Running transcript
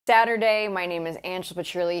Saturday. My name is Angela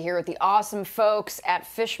Petrilli here with the awesome folks at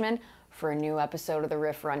Fishman for a new episode of the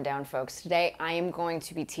Riff Rundown, folks. Today I am going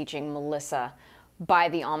to be teaching Melissa by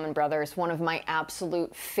the Allman Brothers, one of my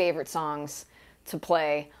absolute favorite songs to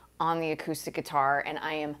play on the acoustic guitar, and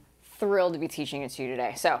I am thrilled to be teaching it to you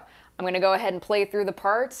today. So I'm going to go ahead and play through the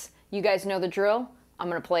parts. You guys know the drill. I'm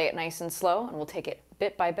going to play it nice and slow, and we'll take it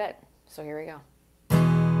bit by bit. So here we go.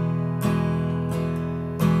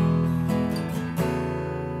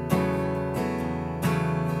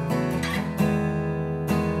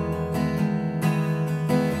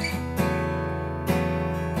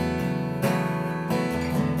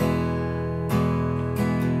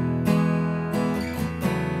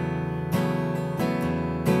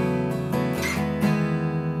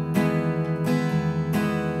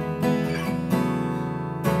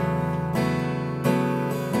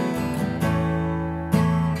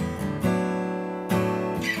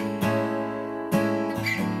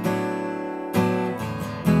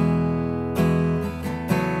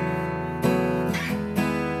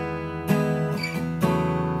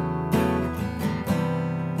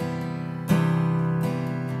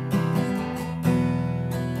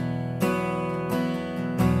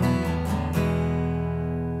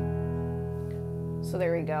 So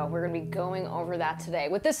there we go. We're going to be going over that today.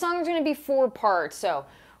 With this song, there's going to be 4 parts. So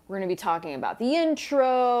we're going to be talking about the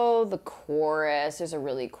intro, the chorus. There's a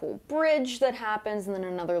really cool bridge that happens, and then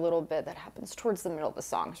another little bit that happens towards the middle of the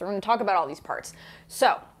song. So we're going to talk about all these parts.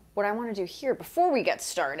 So what I want to do here before we get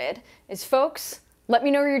started is, folks, let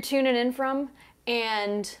me know where you're tuning in from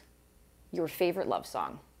and your favorite love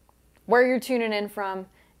song. Where you're tuning in from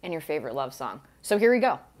and your favorite love song. So here we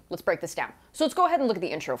go. Let's break this down. So let's go ahead and look at the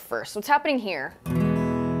intro first. So what's happening here?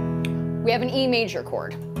 We have an E major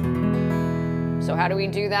chord. So how do we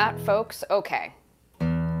do that, folks? Okay.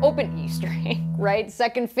 Open E string, right?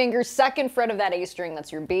 Second finger, second fret of that A string,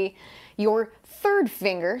 that's your B. Your third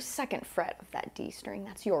finger, second fret of that D string,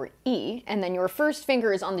 that's your E. And then your first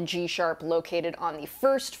finger is on the G sharp, located on the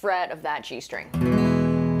first fret of that G string.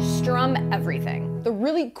 Strum everything. The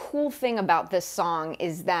really cool thing about this song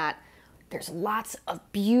is that there's lots of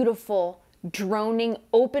beautiful, droning,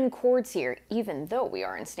 open chords here, even though we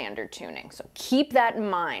are in standard tuning. So keep that in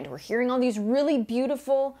mind. We're hearing all these really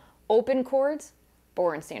beautiful, open chords, but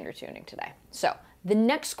we're in standard tuning today. So the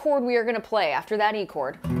next chord we are going to play after that E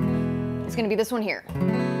chord is going to be this one here.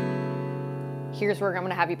 Here's where I'm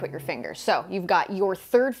going to have you put your fingers. So you've got your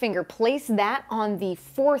third finger. Place that on the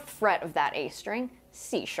 4th fret of that A string,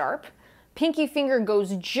 C sharp. Pinky finger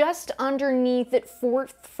goes just underneath it,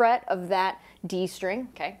 4th fret of that D string.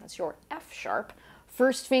 Okay, that's your F sharp.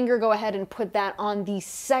 First finger, go ahead and put that on the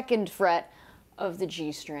 2nd fret of the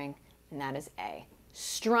G string, and that is A.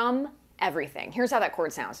 Strum everything. Here's how that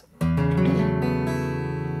chord sounds.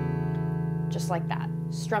 Just like that.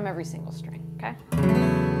 Strum every single string, okay?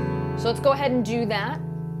 So let's go ahead and do that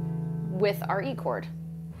with our E chord.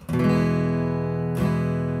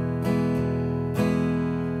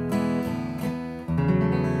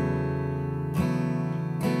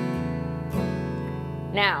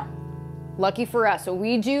 Now, lucky for us, so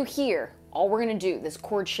we do here, all we're going to do, this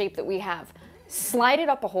chord shape that we have, slide it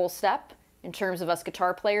up a whole step. In terms of us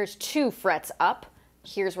guitar players, 2 frets up.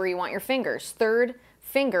 Here's where you want your fingers. Third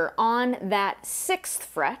finger on that 6th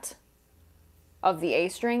fret of the A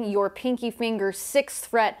string, your pinky finger 6th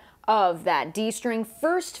fret of that D string,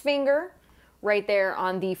 first finger right there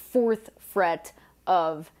on the 4th fret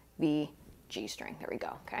of the G string. There we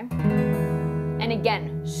go, okay? And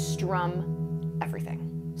again, strum everything.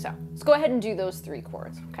 So let's go ahead and do those 3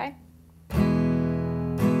 chords, okay?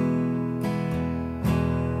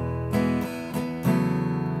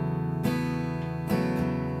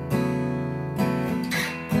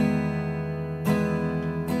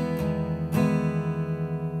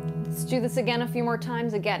 Let's do this again a few more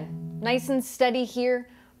times. Again, nice and steady here,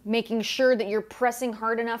 making sure that you're pressing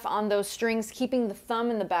hard enough on those strings, keeping the thumb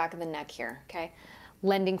in the back of the neck here, okay?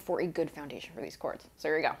 Lending for a good foundation for these chords. So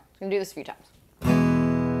here we go. I'm gonna do this a few times.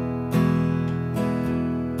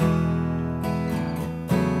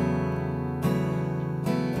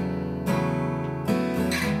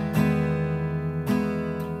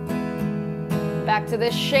 Back to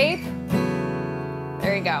this shape.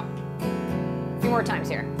 There you go. A few more times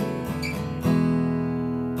here.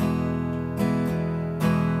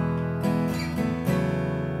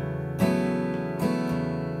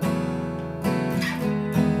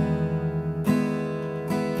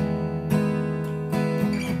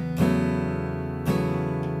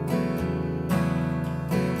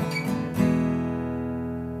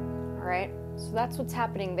 All right, so that's what's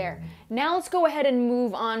happening there. Now let's go ahead and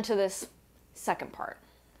move on to this second part,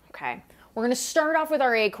 okay? we're gonna start off with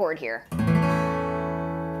our A chord here.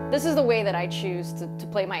 This is the way that I choose to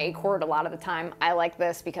play my A chord a lot of the time. I like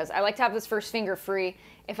this because I like to have this first finger free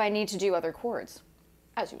if I need to do other chords,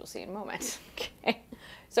 as you will see in a moment. Okay.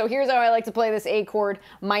 So here's how I like to play this A chord.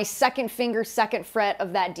 My second finger, second fret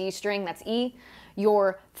of that D string, that's E.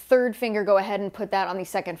 Your third finger, go ahead and put that on the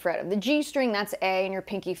second fret of the G string, that's A, and your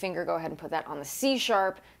pinky finger, go ahead and put that on the C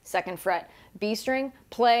sharp, second fret, B string.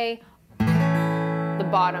 Play the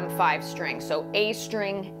bottom 5 strings, so A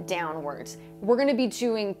string downwards. We're gonna be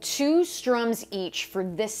doing 2 strums each for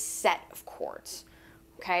this set of chords.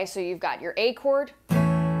 Okay, so you've got your A chord. All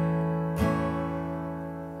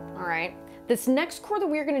right. This next chord that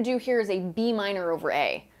we're gonna do here is a B minor over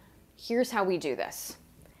A. Here's how we do this.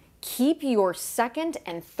 Keep your second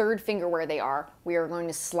and third finger where they are. We are going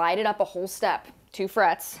to slide it up a whole step, 2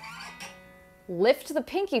 frets. Lift the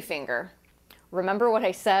pinky finger. Remember what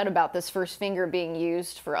I said about this first finger being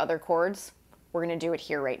used for other chords? We're gonna do it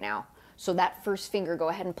here right now. So that first finger, go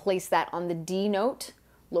ahead and place that on the D note,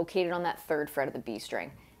 located on that third fret of the B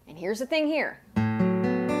string. And here's the thing here.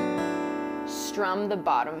 Strum the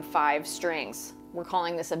bottom 5 strings. We're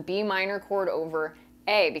calling this a B minor chord over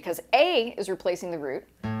A because A is replacing the root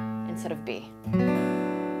instead of B.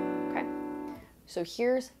 Okay, so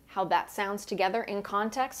here's how that sounds together in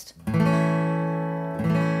context.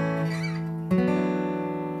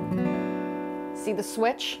 See the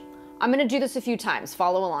switch? I'm gonna do this a few times,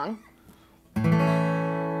 follow along.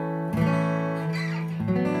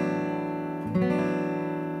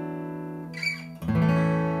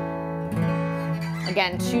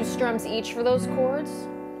 Again, 2 strums each for those chords.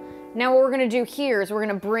 Now what we're gonna do here is we're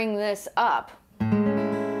gonna bring this up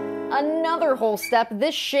another whole step.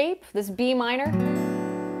 This shape, this B minor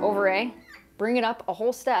over A, bring it up a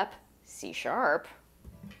whole step, C sharp,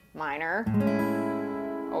 minor,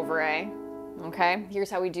 over A. Okay, here's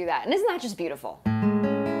how we do that. And isn't that just beautiful? Oh,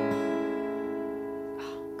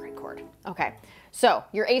 great chord. Okay, so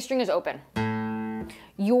your A string is open.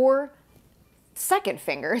 Your second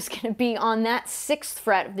finger is going to be on that 6th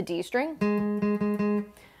fret of the D string.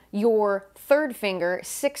 Your third finger,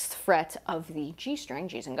 6th fret of the G string,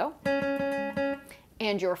 G's and go.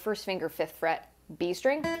 And your first finger, 5th fret, B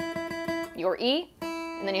string. Your E,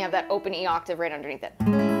 and then you have that open E octave right underneath it.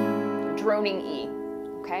 Droning E,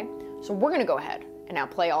 okay? So we're going to go ahead and now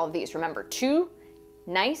play all of these. Remember, 2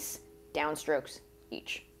 nice downstrokes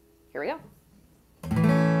each. Here we go.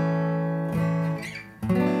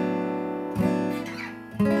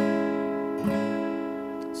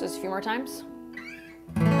 So just a few more times.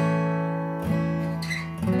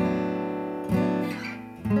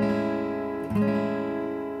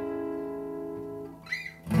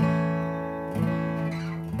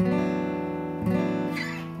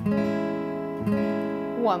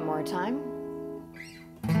 One more time.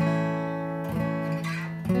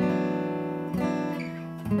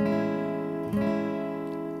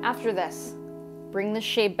 After this, bring the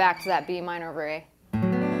shape back to that B minor over A.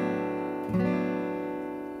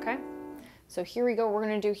 Okay, so here we go. We're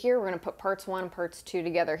going to do here, we're going to put parts 1 and parts 2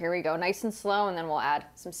 together. Here we go, nice and slow, and then we'll add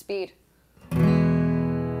some speed.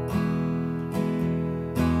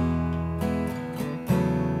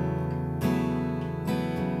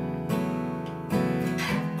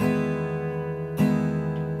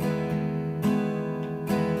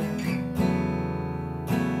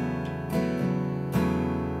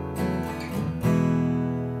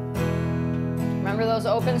 Remember those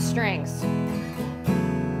open strings.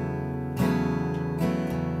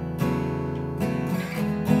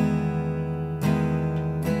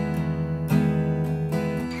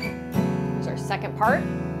 Here's our second part.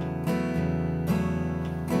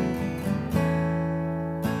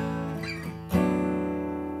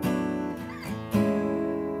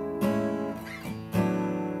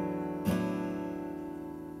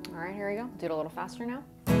 All right, here we go. Do it a little faster now.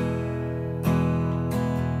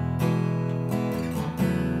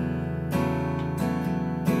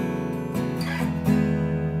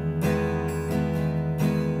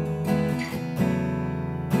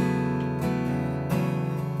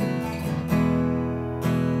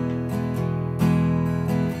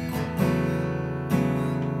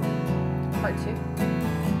 Part 2.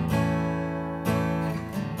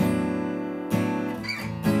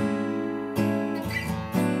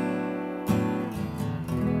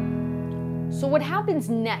 So what happens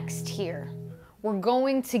next here? We're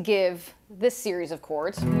going to give this series of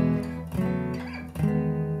chords.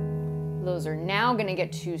 Those are now going to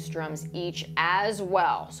get 2 strums each as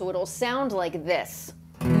well. So it'll sound like this.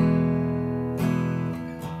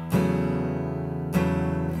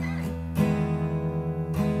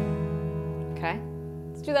 Okay,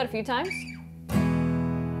 let's do that a few times.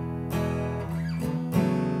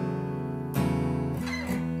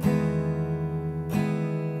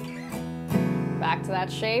 to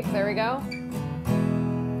that shape. There we go.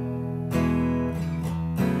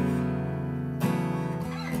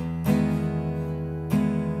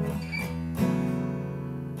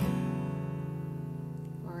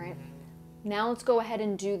 All right. Now let's go ahead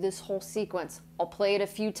and do this whole sequence. I'll play it a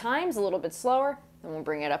few times, a little bit slower, then we'll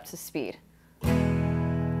bring it up to speed.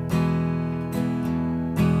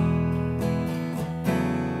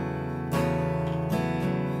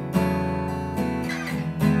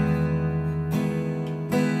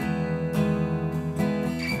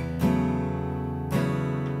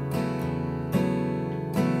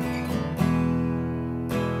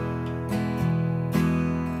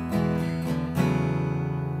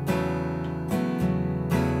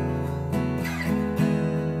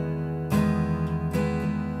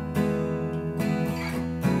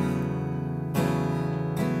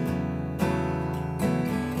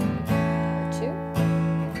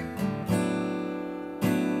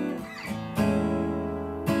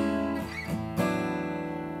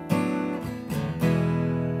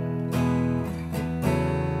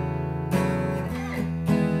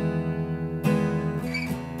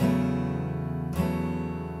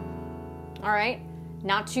 All right,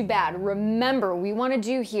 not too bad. Remember, we want to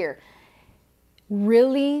do here,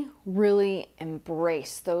 really, really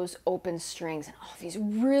embrace those open strings and all these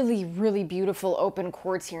really, really beautiful open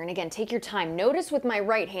chords here. And again, take your time. Notice with my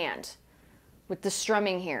right hand, with the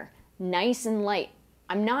strumming here, nice and light.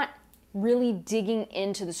 I'm not really digging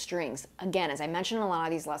into the strings. Again, as I mentioned in a lot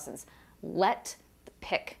of these lessons, let the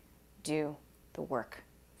pick do the work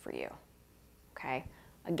for you, okay?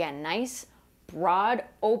 Again, nice, broad,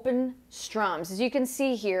 open strums. As you can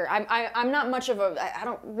see here, I'm not much of a, I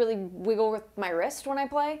don't really wiggle with my wrist when I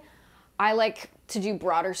play. I like to do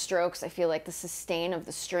broader strokes. I feel like the sustain of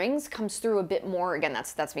the strings comes through a bit more. Again,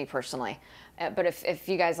 that's me personally. But if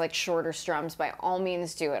you guys like shorter strums, by all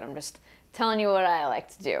means do it. I'm just telling you what I like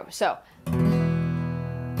to do. So,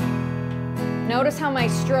 notice how my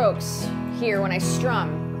strokes here when I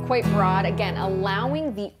strum, quite broad. Again,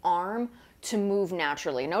 allowing the arm to move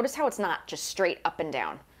naturally. Notice how it's not just straight up and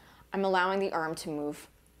down. I'm allowing the arm to move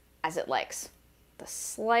as it likes. The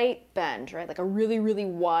slight bend, right? Like a really, really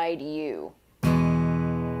wide U.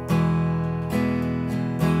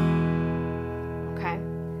 Okay?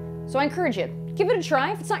 So I encourage you, give it a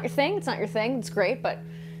try. If it's not your thing, it's not your thing. It's great, but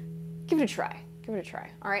give it a try. Give it a try.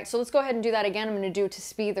 All right, so let's go ahead and do that again. I'm gonna do it to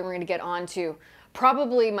speed, then we're gonna get on to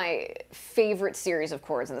probably my favorite series of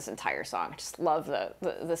chords in this entire song. I just love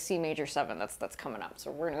the C major 7 that's coming up.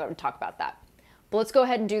 So we're gonna go and talk about that. But let's go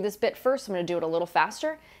ahead and do this bit first. I'm gonna do it a little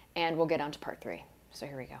faster and we'll get on to part 3. So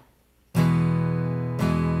here we go.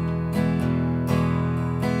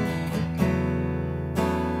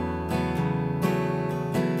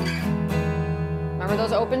 Remember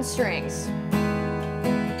those open strings.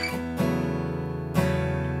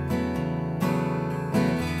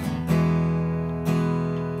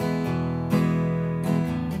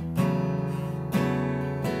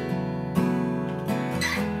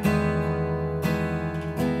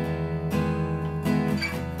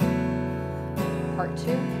 Part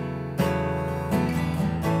 2.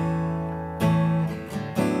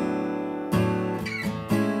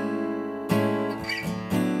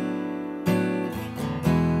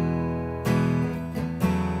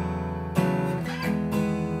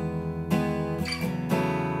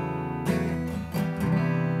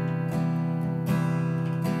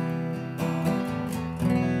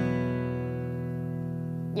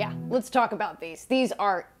 Yeah, let's talk about these. These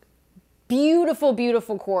are beautiful,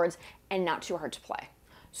 beautiful chords and not too hard to play.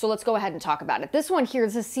 So let's go ahead and talk about it. This one here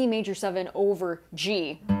is a C major 7 over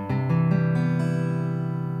G.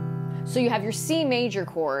 So you have your C major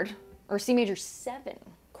chord, or C major 7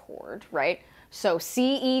 chord, right? So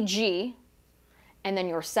C, E, G, and then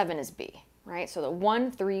your 7 is B, right? So the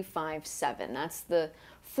 1, 3, 5, 7. That's the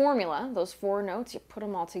formula, those 4 notes, you put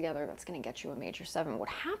them all together, that's gonna get you a major 7.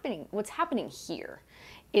 What's happening here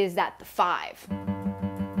is that the 5,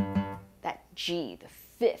 that G, the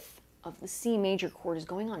 5th of the C major chord is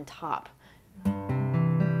going on top. So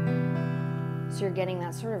you're getting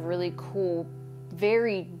that sort of really cool,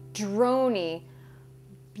 very drony,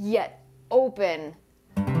 yet open,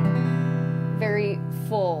 very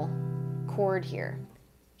full chord here.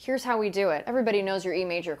 Here's how we do it. Everybody knows your E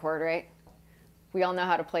major chord, right? We all know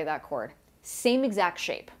how to play that chord. Same exact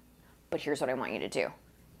shape, but here's what I want you to do.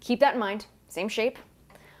 Keep that in mind, same shape.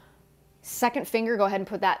 Second finger, go ahead and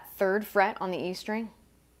put that 3rd fret on the E string.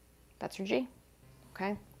 That's your G,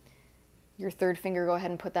 okay? Your 3rd finger, go ahead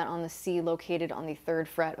and put that on the C located on the 3rd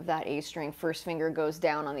fret of that A string. First finger goes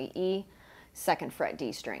down on the E, 2nd fret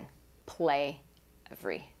D string. Play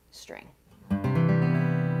every string.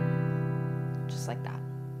 Just just like that.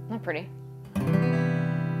 Isn't that pretty?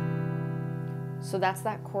 So that's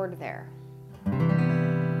that chord there.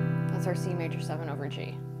 That's our C major 7 over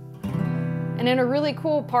G. And in a really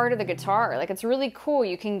cool part of the guitar, like it's really cool,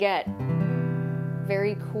 you can get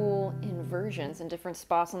very cool inversions in different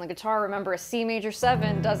spots on the guitar. Remember, a C major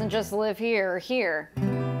 7 doesn't just live here or here.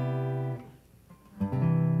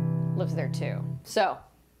 Lives there too. So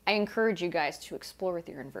I encourage you guys to explore with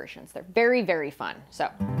your inversions. They're very, very fun. So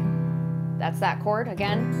that's that chord.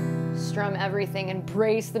 Again, strum everything,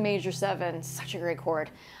 embrace the major 7. Such a great chord.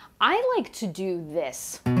 I like to do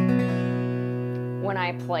this when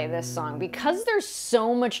I play this song because there's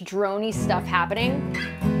so much droney stuff happening.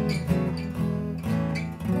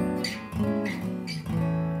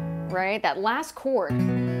 Right? That last chord,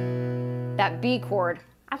 that B chord,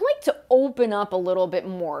 I'd like to open up a little bit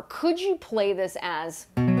more. Could you play this as?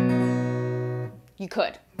 You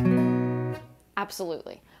could.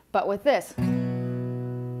 Absolutely. But with this,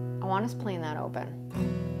 I want us playing that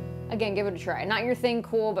open. Again, give it a try. Not your thing,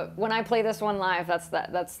 cool, but when I play this one live,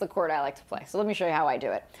 that's the chord I like to play. So let me show you how I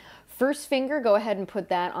do it. First finger, go ahead and put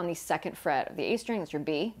that on the 2nd fret of the A string, that's your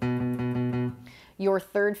B. Your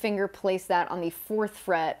 3rd finger, place that on the 4th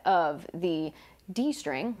fret of the D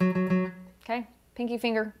string. Okay, pinky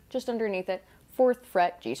finger just underneath it, 4th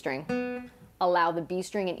fret, G string. Allow the B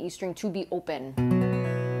string and E string to be open.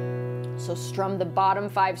 So strum the bottom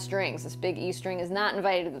 5 strings. This big E string is not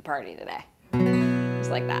invited to the party today.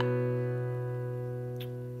 Just like that.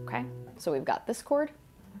 Okay, so we've got this chord.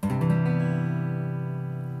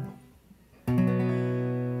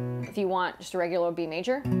 If you want just a regular B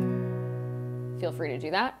major, feel free to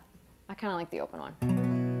do that. I kind of like the open one.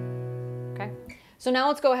 Okay, so now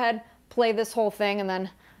let's go ahead, play this whole thing, and then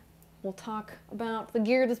we'll talk about the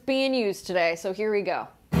gear that's being used today. So here we go.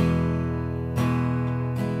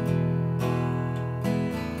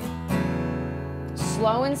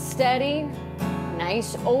 Slow and steady,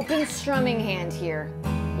 nice open strumming hand here.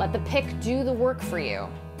 Let the pick do the work for you.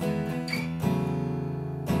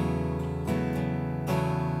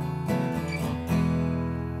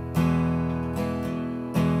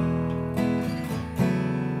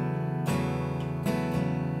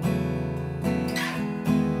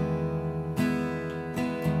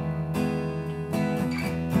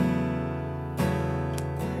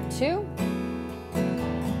 Two.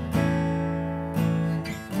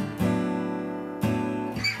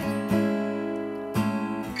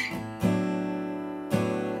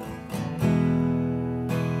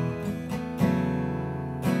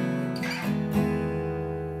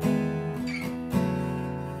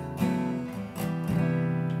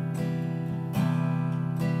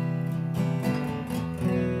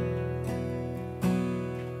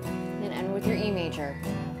 And end with your E major.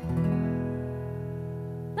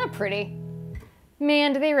 Not pretty.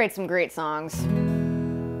 Man, do they write some great songs.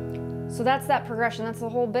 So that's that progression. That's the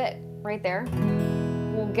whole bit right there.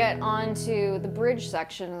 We'll get on to the bridge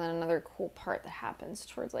section and then another cool part that happens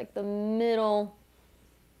towards like the middle,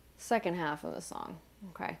 2nd half of the song.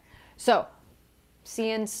 Okay. So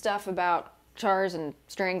seeing stuff about guitars and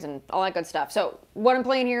strings and all that good stuff. So what I'm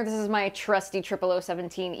playing here, this is my trusty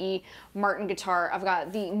 0017E Martin guitar. I've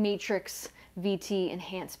got the Matrix VT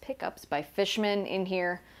Enhanced Pickups by Fishman in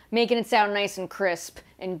here, making it sound nice and crisp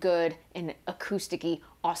and good and acousticy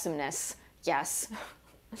awesomeness. Yes.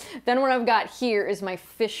 Then what I've got here is my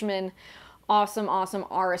Fishman awesome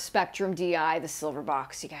RS Spectrum DI, the silver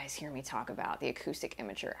box. You guys hear me talk about the acoustic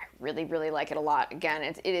imager. I really, really like it a lot. Again,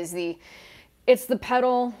 it's the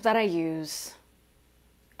pedal that I use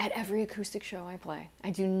at every acoustic show I play. I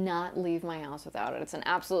do not leave my house without it. It's an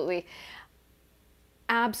absolutely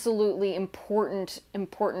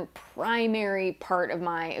important primary part of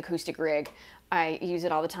my acoustic rig. I use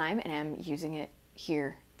it all the time and I'm using it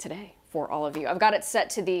here today for all of you. I've got it set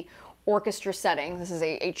to the orchestra setting. This is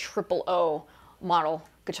a 000 model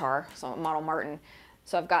guitar, so model Martin.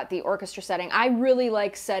 So I've got the orchestra setting. I really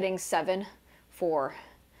like setting 7 for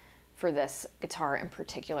this guitar in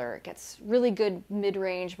particular. It gets really good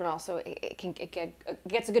mid-range, but also it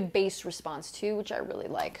gets a good bass response too, which I really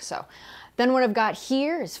like. So then what I've got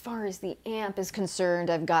here, as far as the amp is concerned,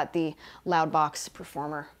 I've got the Loudbox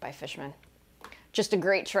Performer by Fishman. Just a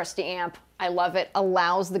great trusty amp. I love it.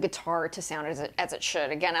 Allows the guitar to sound as it should.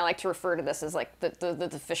 Again, I like to refer to this as like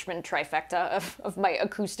the Fishman trifecta of my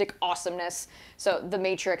acoustic awesomeness. So the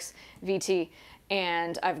Matrix VT,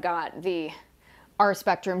 and I've got the R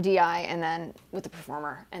Spectrum DI, and then with the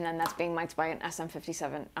Performer, and then that's being mic'd by an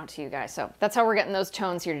SM57 out to you guys. So that's how we're getting those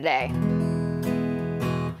tones here today.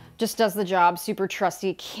 Just does the job, super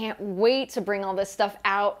trusty. Can't wait to bring all this stuff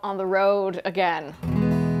out on the road again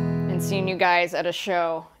and seeing you guys at a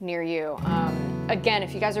show near you. again,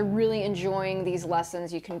 if you guys are really enjoying these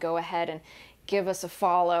lessons, you can go ahead and give us a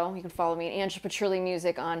follow. You can follow me at Angela Petrilli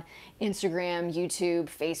Music on Instagram, YouTube,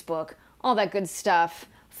 Facebook, all that good stuff.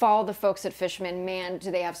 Follow the folks at Fishman. Man,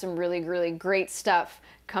 do they have some really, really great stuff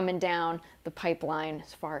coming down the pipeline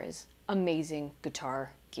as far as amazing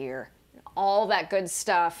guitar gear, all that good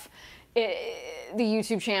stuff. The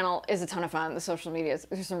YouTube channel is a ton of fun. The social media,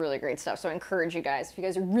 there's some really great stuff. So I encourage you guys, if you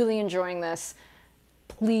guys are really enjoying this,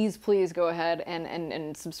 please, please go ahead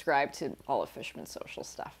and subscribe to all of Fishman's social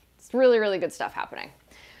stuff. It's really, really good stuff happening.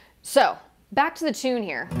 So back to the tune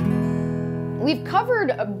here. We've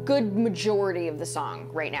covered a good majority of the song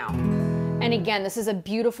right now. And again, this is a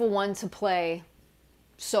beautiful one to play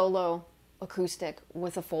solo, acoustic,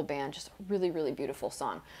 with a full band. Just a really, really beautiful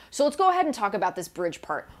song. So let's go ahead and talk about this bridge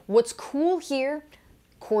part. What's cool here,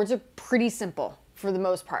 chords are pretty simple for the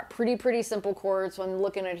most part. Pretty simple chords. When I'm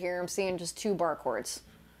looking at here, I'm seeing just 2 bar chords.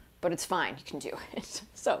 But it's fine, you can do it.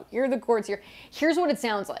 So here are the chords here. Here's what it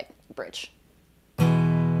sounds like, bridge.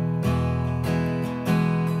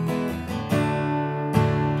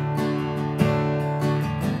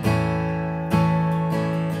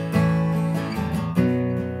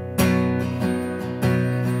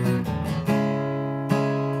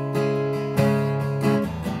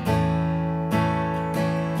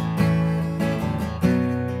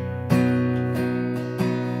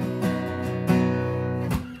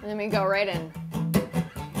 We go right in.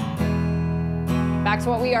 Back to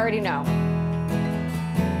what we already know.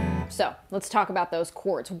 So let's talk about those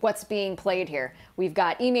chords. What's being played here? We've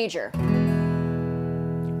got E major.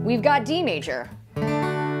 We've got D major.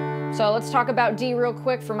 So let's talk about D real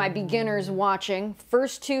quick for my beginners watching.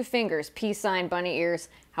 First 2 fingers, peace sign, bunny ears.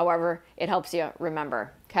 However, it helps you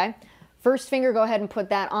remember, okay? First finger, go ahead and put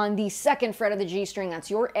that on the 2nd fret of the G string.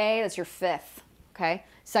 That's your A, that's your 5th, okay?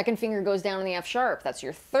 2nd finger goes down on the F sharp. That's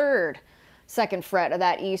your 3rd, 2nd fret of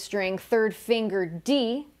that E string. 3rd finger,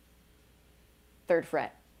 D, 3rd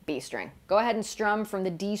fret, B string. Go ahead and strum from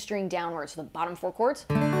the D string downwards, so the bottom 4 chords,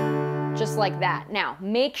 just like that. Now,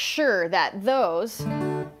 make sure that those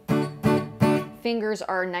fingers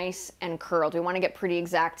are nice and curled. We want to get pretty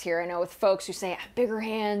exact here. I know with folks who say, I have bigger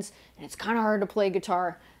hands and it's kind of hard to play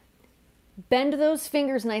guitar. Bend those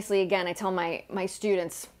fingers nicely. Again, I tell my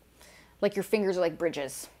students, like your fingers are like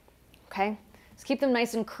bridges, okay? Just keep them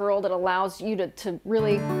nice and curled. It allows you to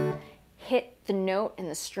really hit the note and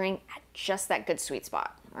the string at just that good sweet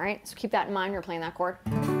spot, all right? So keep that in mind when you're playing that chord.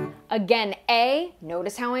 Again, A,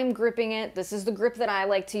 notice how I'm gripping it. This is the grip that I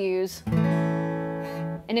like to use.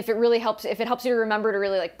 And if it really helps, if it helps you to remember to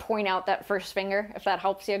really like point out that first finger, if that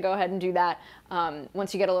helps you, go ahead and do that.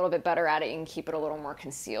 Once you get a little bit better at it, you can keep it a little more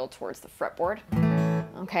concealed towards the fretboard.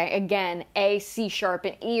 Okay, again, A, C sharp,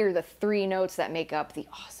 and E are the 3 notes that make up the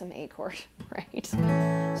awesome A chord, right? So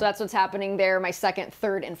that's what's happening there. My 2nd,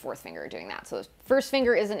 3rd, and 4th finger are doing that. So the first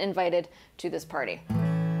finger isn't invited to this party.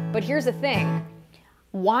 But here's the thing.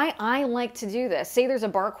 Why I like to do this, say there's a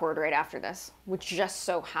bar chord right after this, which just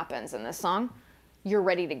so happens in this song, you're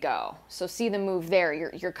ready to go. So see the move there.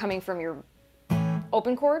 You're coming from your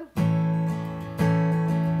open chord, and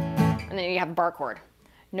then you have a bar chord.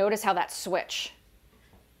 Notice how that switch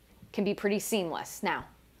can be pretty seamless. Now,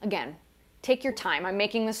 again, take your time. I'm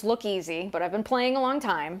making this look easy, but I've been playing a long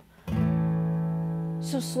time.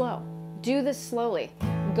 So slow. Do this slowly.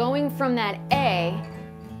 Going from that A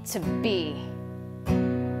to B.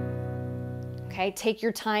 Okay, take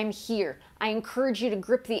your time here. I encourage you to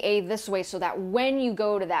grip the A this way so that when you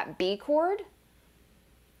go to that B chord,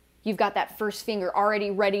 you've got that first finger already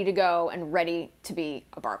ready to go and ready to be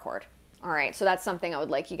a bar chord. All right, so that's something I would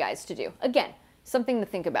like you guys to do. Again, something to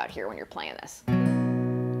think about here when you're playing this.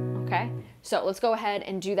 Okay, so let's go ahead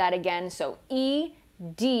and do that again. So E,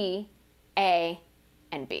 D, A,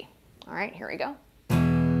 and B. All right, here we go.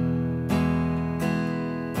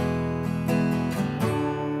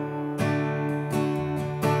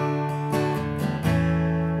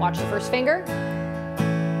 Watch the first finger.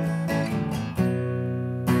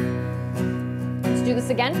 Let's do this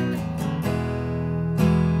again.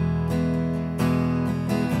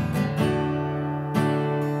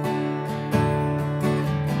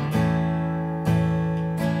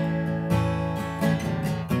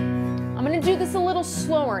 I'm going to do this a little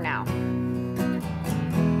slower now.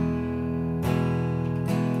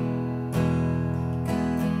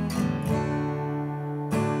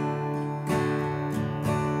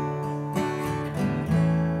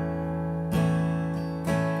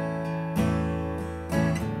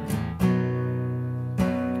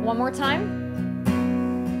 One more time.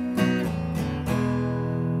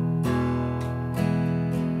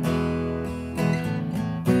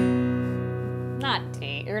 Not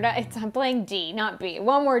D. You're heard it? I'm playing D, not B.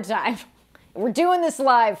 One more time. We're doing this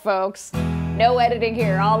live, folks. No editing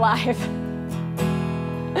here, all live.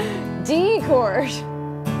 D chord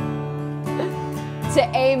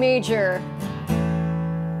to A major.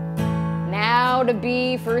 Now to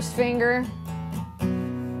B, first finger.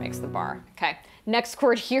 Makes the bar. Okay. Next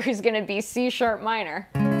chord here is going to be C sharp minor.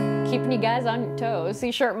 Keeping you guys on your toes.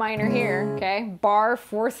 C sharp minor here. Okay. Bar,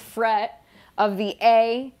 4th fret of the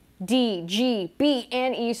A, D, G, B,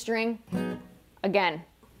 and E string. Again,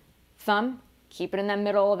 thumb, keep it in the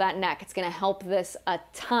middle of that neck. It's going to help this a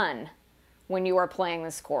ton when you are playing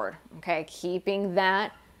this chord. Okay. Keeping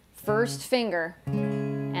that first finger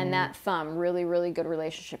and that thumb. Really, really good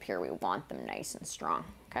relationship here. We want them nice and strong.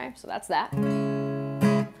 Okay. So that's that.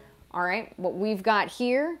 All right, what we've got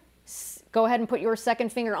here, go ahead and put your 2nd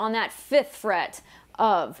finger on that 5th fret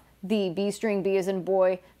of the B string, B as in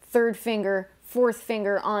boy, 3rd finger, 4th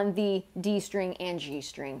finger on the D string and G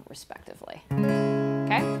string, respectively.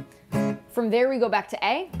 Okay? From there, we go back to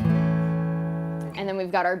A, and then we've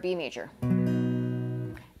got our B major.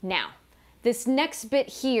 Now, this next bit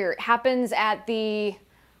here happens at the,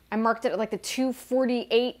 I marked it at like the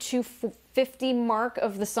 248, 250 mark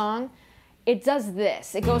of the song. It does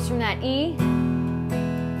this. It goes from that E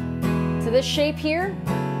to this shape here,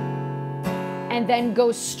 and then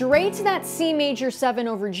goes straight to that C major 7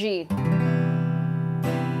 over G.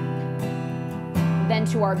 Then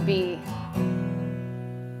to our B.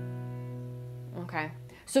 Okay.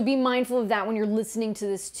 So be mindful of that when you're listening to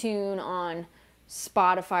this tune on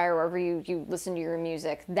Spotify or wherever you listen to your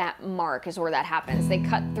music. That mark is where that happens. They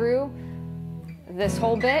cut through this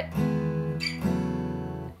whole bit,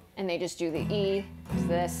 and they just do the E to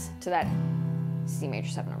this, to that C major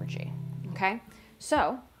 7 over G, okay?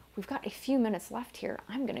 So we've got a few minutes left here.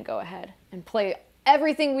 I'm gonna go ahead and play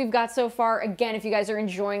everything we've got so far. Again, if you guys are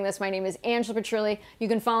enjoying this, my name is Angela Petrilli. You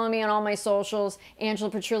can follow me on all my socials,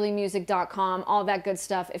 angelapetrillimusic.com, all that good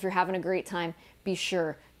stuff. If you're having a great time, be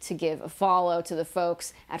sure to give a follow to the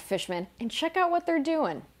folks at Fishman and check out what they're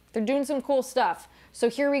doing. They're doing some cool stuff. So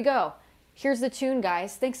here we go. Here's the tune,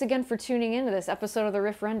 guys. Thanks again for tuning into this episode of the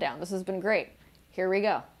Riff Rundown. This has been great. Here we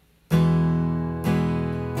go.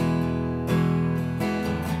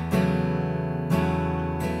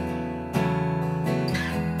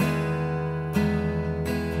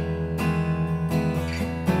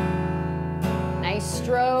 Nice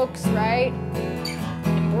strokes, right?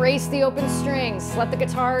 Embrace the open strings. Let the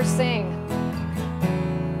guitar sing.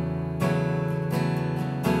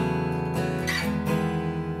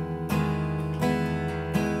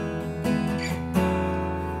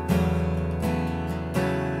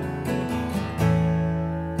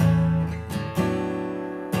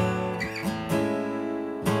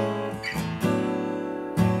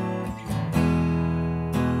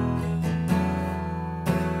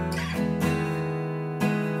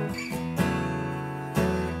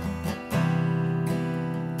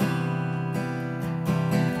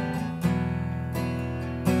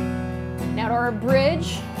 Now to our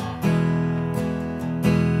bridge.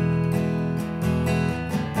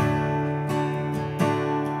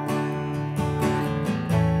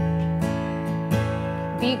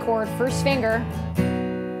 B chord, first finger.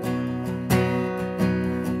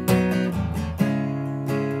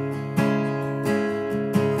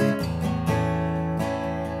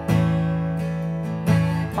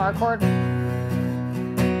 Bar chord.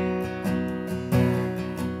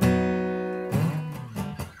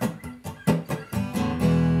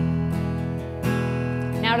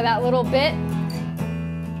 Now to that little bit,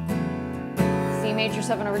 C major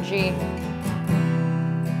 7 over G.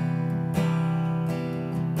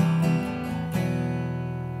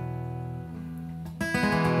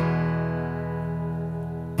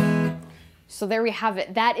 So there we have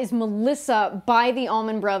it. That is Melissa by the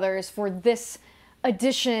Allman Brothers for this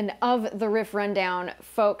edition of the Riff Rundown.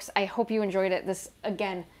 Folks, I hope you enjoyed it. This,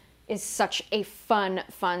 again, is such a fun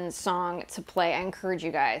song to play. I encourage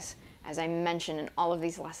you guys, as I mentioned in all of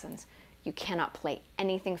these lessons, you cannot play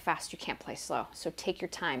anything fast, you can't play slow. So take your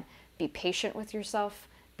time, be patient with yourself,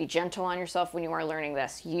 be gentle on yourself when you are learning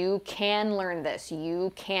this. You can learn this,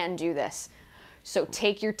 you can do this. So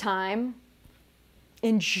take your time,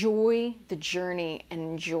 enjoy the journey and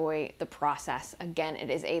enjoy the process. Again, it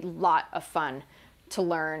is a lot of fun to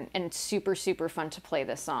learn and it's super, super fun to play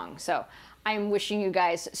this song. So I'm wishing you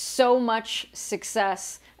guys so much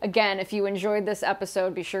success. Again, if you enjoyed this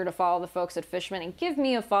episode, be sure to follow the folks at Fishman and give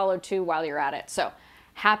me a follow too while you're at it. So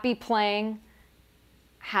happy playing.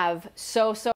 Have so